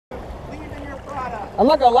I'm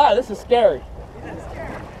not gonna lie, this is scary.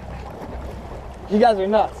 You guys are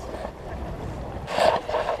nuts.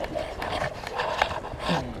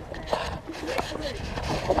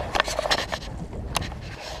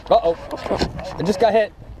 Uh-oh. I just got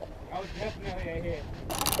hit. I was definitely a hit.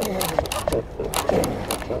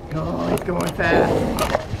 Oh, he's going fast.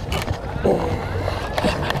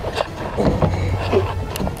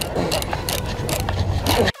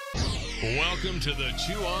 Welcome to the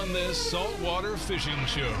Chew on This Saltwater Fishing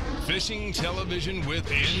Show. Fishing television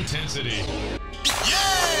with intensity.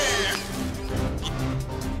 Yeah!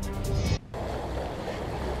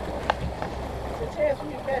 The chance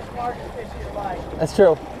when you catch largest fish of your life. That's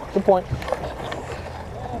true. Good point.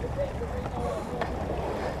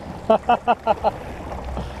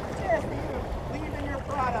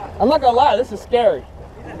 I'm not gonna lie, this is scary.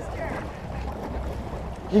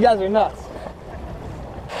 You guys are nuts.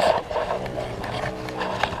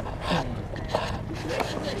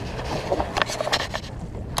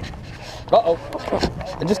 Uh-oh.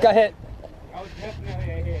 I just got hit. I was definitely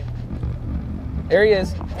a hit. There he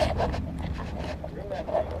is.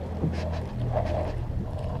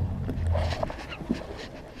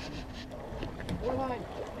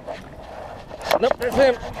 Nope, there's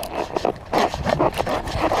him.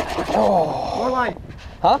 Oh. More line.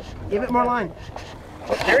 Huh? Give it more line.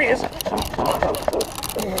 Oh, there he is.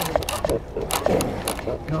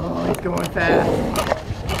 Oh, he's going fast.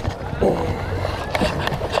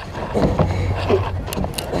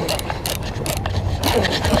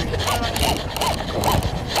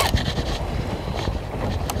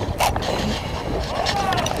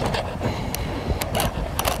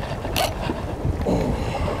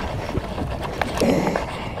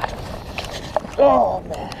 Oh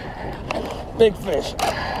man, big fish.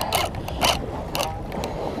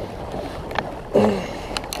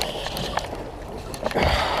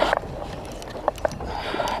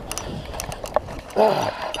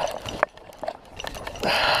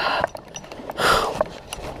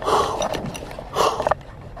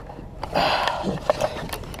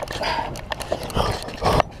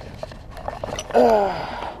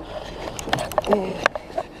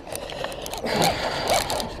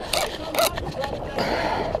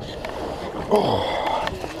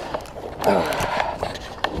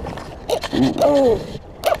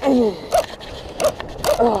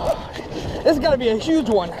 This has got to be a huge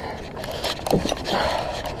one.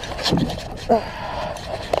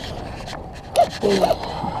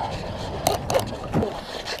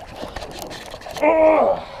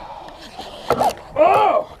 Oh,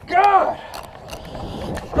 God.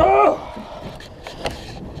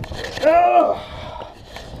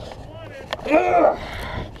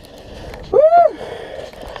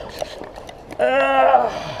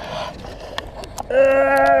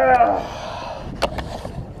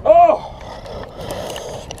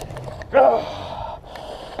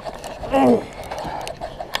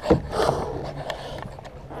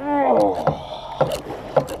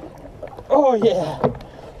 Oh yeah.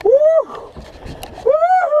 Woo!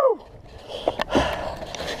 Woo!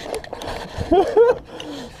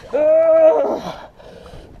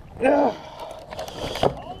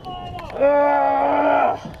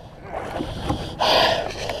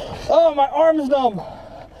 Oh, my arm's numb.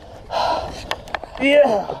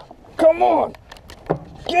 Yeah. Come on.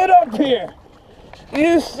 Get up here.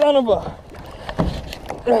 You son of a.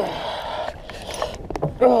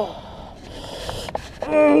 No.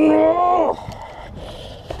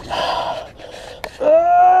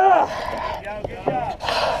 Good job.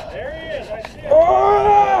 There he is. I see him.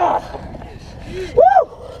 Woo!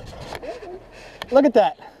 Look at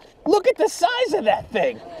that. Look at the size of that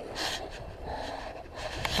thing.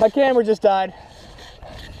 My camera just died.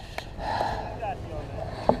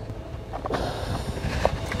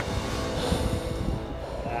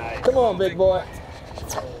 Come on, big boy.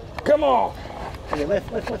 Come on. Okay, lift.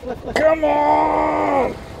 Come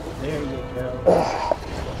on. There you go.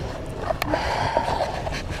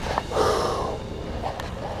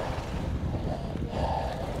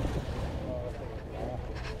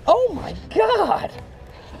 Oh my God.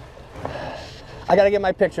 I gotta get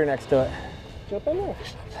my picture next to it. Jump in there.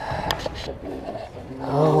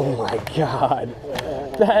 Oh my God.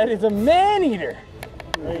 That is a man-eater.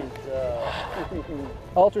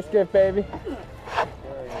 Ultra skiff, baby.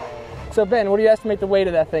 So Ben, what do you estimate the weight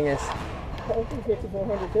of that thing is? 350,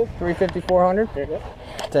 400 too. 350, 400? Here you go.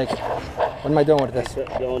 Take it. What am I doing with this?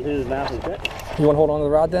 Go into his mouth and check. You want to hold on to the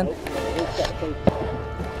rod then?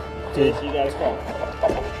 Dude, you got a call.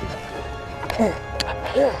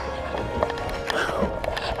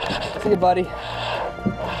 See you, buddy. Take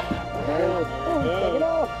it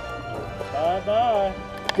off. Bye-bye.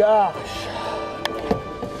 Gosh.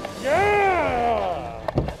 Yeah!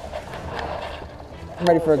 I'm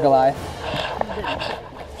ready for a Goliath.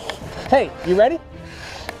 Hey, you ready?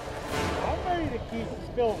 I'm ready to keep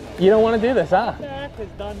spilling. You don't want to do this, huh? Zach has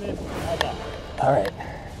done this ever. All right.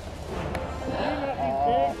 He's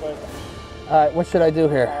big, but All right, what should I do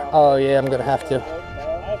here? Oh, yeah, I'm going to have to.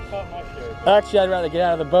 I've caught my share. Actually, I'd rather get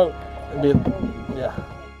out of the boat. Yeah.